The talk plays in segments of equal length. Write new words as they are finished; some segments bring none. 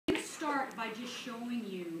by just showing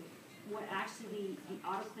you what actually the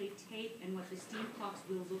autoclave tape and what the steam clocks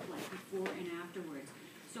will look like before and afterwards.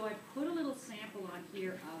 So I put a little sample on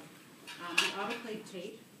here of the autoclave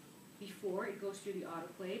tape before it goes through the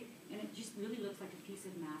autoclave, and it just really looks like a piece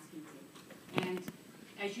of masking tape. And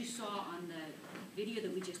as you saw on the video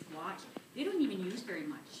that we just watched, they don't even use very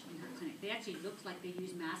much in her clinic. They actually look like they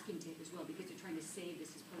use masking tape as well because they're trying to save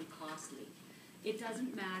this. Is probably costly. It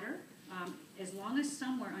doesn't matter as long as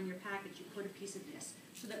somewhere on your package you put a piece of this,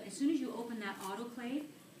 so that as soon as you open that autoclave,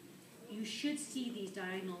 you should see these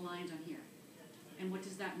diagonal lines on here. And what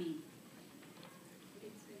does that mean?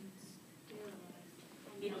 It's been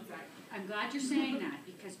sterilized. I'm glad you're saying that,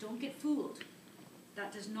 because don't get fooled.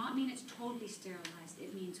 That does not mean it's totally sterilized.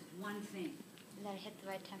 It means one thing. That it hit the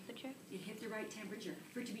right temperature? It hit the right temperature.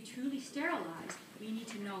 For it to be truly sterilized, we need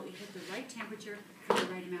to know it hit the right temperature for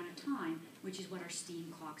the right amount of time, which is what our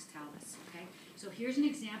steam clocks tell us. Okay. So here's an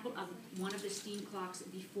example of one of the steam clocks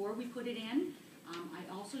before we put it in.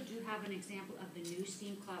 I also do have an example of the new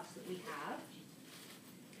steam clocks that we have.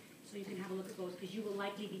 So you can have a look at those, because you will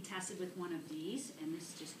likely be tested with one of these, and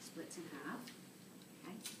this just splits in half.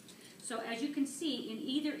 Okay. So as you can see, in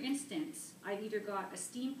either instance, I've either got a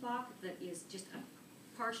steam clock that is just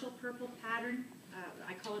a partial purple pattern,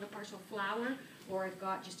 I call it a partial flower, or I've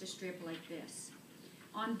got just a strip like this.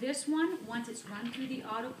 On this one, once it's run through the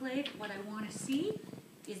autoclave, what I want to see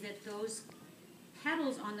is that those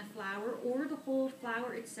petals on the flower, or the whole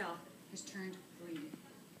flower itself, has turned green.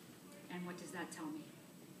 And what does that tell me?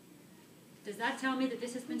 Does that tell me that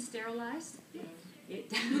this has been sterilized? Yes. Yay,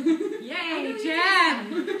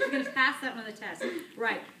 Jen! You're going to pass that one on the test.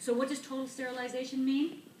 Right, so what does total sterilization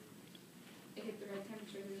mean? It hit the right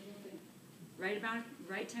temperature. There's nothing.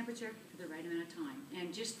 Right temperature for the right amount of time.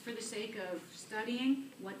 And just for the sake of studying,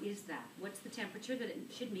 what is that? What's the temperature that it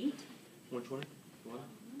should meet? 120?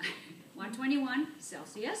 121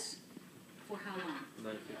 Celsius. For how long?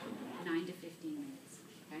 9 to 15. 9 to 15 minutes.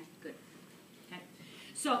 Okay, good. Okay.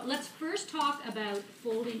 So let's first talk about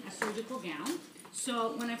folding a surgical gown.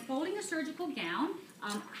 So when I'm folding a surgical gown,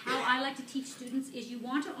 how I like to teach students is you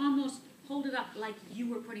want to almost hold it up like you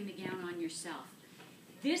were putting the gown on yourself.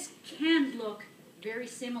 This can look very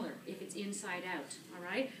similar if it's inside out, all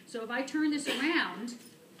right? So if I turn this around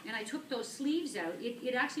and I took those sleeves out,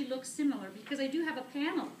 it actually looks similar because I do have a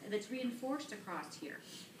panel that's reinforced across here,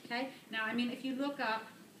 okay? Now, I mean, if you look up,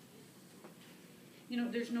 you know,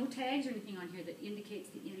 there's no tags or anything on here that indicates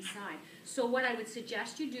the inside. So what I would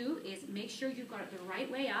suggest you do is make sure you've got it the right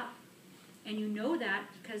way up, and you know that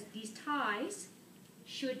because these ties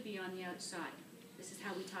should be on the outside. This is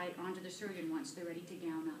how we tie it onto the surgeon once they're ready to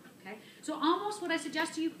gown up, okay? So almost what I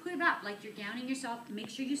suggest to you, put it up like you're gowning yourself. Make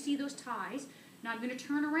sure you see those ties. Now I'm going to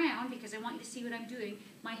turn around because I want you to see what I'm doing.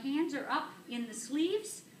 My hands are up in the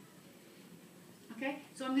sleeves, okay?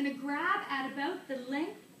 So I'm going to grab at about the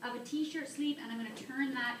length of a t-shirt sleeve, and I'm going to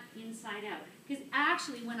turn that inside out. Because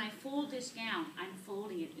actually, when I fold this gown, I'm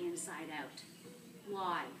folding it inside out.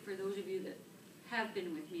 Why? For those of you that have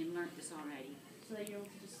been with me and learned this already. So that you're able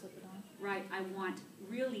to just slip it on. Right, I want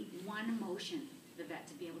really one motion, the vet,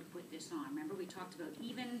 to be able to put this on. Remember, we talked about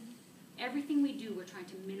even everything we do, we're trying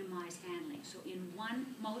to minimize handling. So in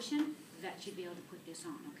one motion, the vet should be able to put this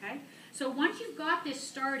on, okay? So once you've got this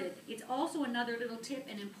started, it's also another little tip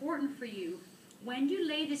and important for you. When you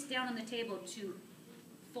lay this down on the table to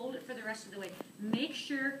fold it for the rest of the way, make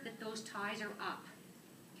sure that those ties are up,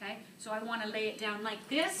 okay? So I want to lay it down like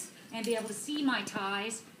this and be able to see my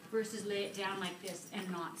ties versus lay it down like this and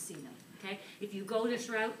not see them, okay? If you go this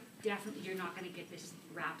route, definitely you're not going to get this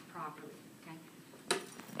wrapped properly, okay?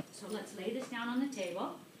 So let's lay this down on the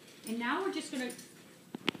table. And now we're just going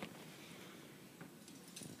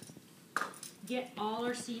to get all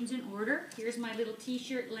our seams in order. Here's my little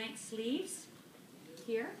t-shirt length sleeves.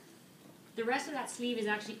 Here. The rest of that sleeve is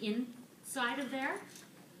actually inside of there.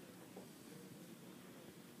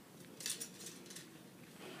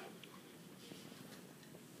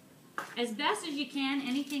 As best as you can,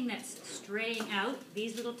 anything that's straying out,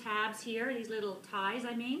 these little tabs here, these little ties,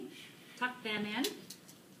 I mean, tuck them in.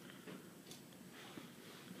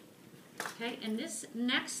 Okay, and this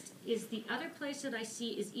next is the other place that I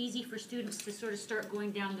see is easy for students to sort of start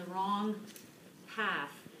going down the wrong path.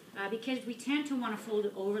 Because we tend to want to fold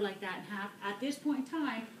it over like that in half. At this point in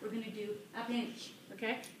time, we're going to do a pinch,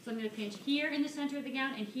 okay? So I'm going to pinch here in the center of the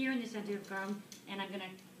gown and here in the center of the gown, and I'm going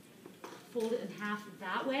to fold it in half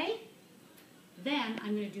that way. Then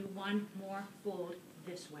I'm going to do one more fold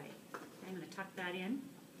this way. Okay, I'm going to tuck that in.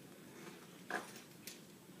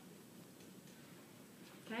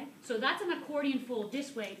 Okay, so that's an accordion fold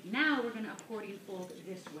this way. Now we're going to accordion fold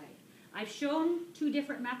this way. I've shown 2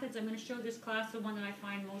 different methods. I'm going to show this class the one that I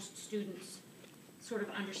find most students sort of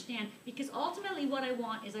understand, because ultimately what I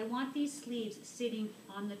want is I want these sleeves sitting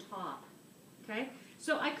on the top, okay?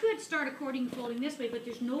 So I could start accordion folding this way, but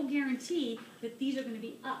there's no guarantee that these are going to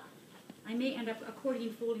be up. I may end up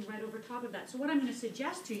accordion folding right over top of that. So what I'm going to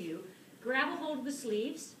suggest to you, grab a hold of the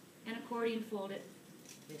sleeves and accordion fold it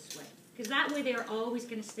this way, because that way they are always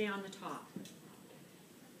going to stay on the top.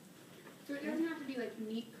 So it doesn't have to be like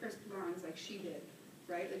neat, crisp lines like she did,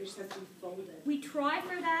 right? Like it just has to be folded. We try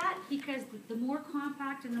for that because the more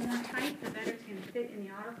compact and the more tight, the better it's going to fit in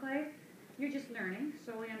the autoclave. You're just learning,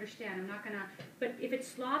 so we understand. I'm not going to, but if it's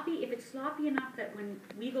sloppy enough that when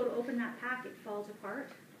we go to open that pack, it falls apart,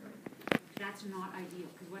 that's not ideal,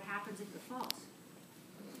 because what happens if it falls?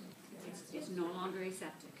 It's no longer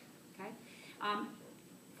aseptic, okay?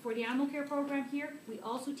 For the animal care program here, we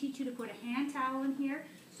also teach you to put a hand towel in here.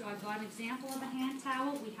 So I've got an example of a hand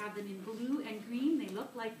towel. We have them in blue and green. They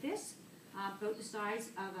look like this, about the size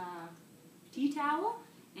of a tea towel.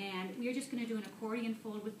 And we're just going to do an accordion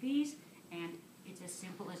fold with these. And it's as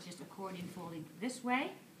simple as just accordion folding this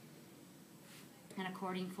way and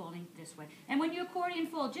accordion folding this way. And when you accordion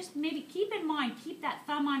fold, just maybe keep in mind, keep that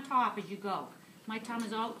thumb on top as you go. My thumb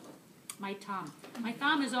is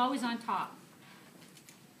always on top.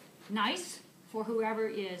 Nice for whoever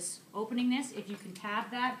is opening this. If you can tab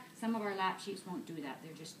that, some of our lap sheets won't do that.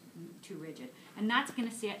 They're just too rigid. And that's going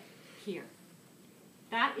to sit here.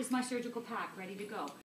 That is my surgical pack ready to go.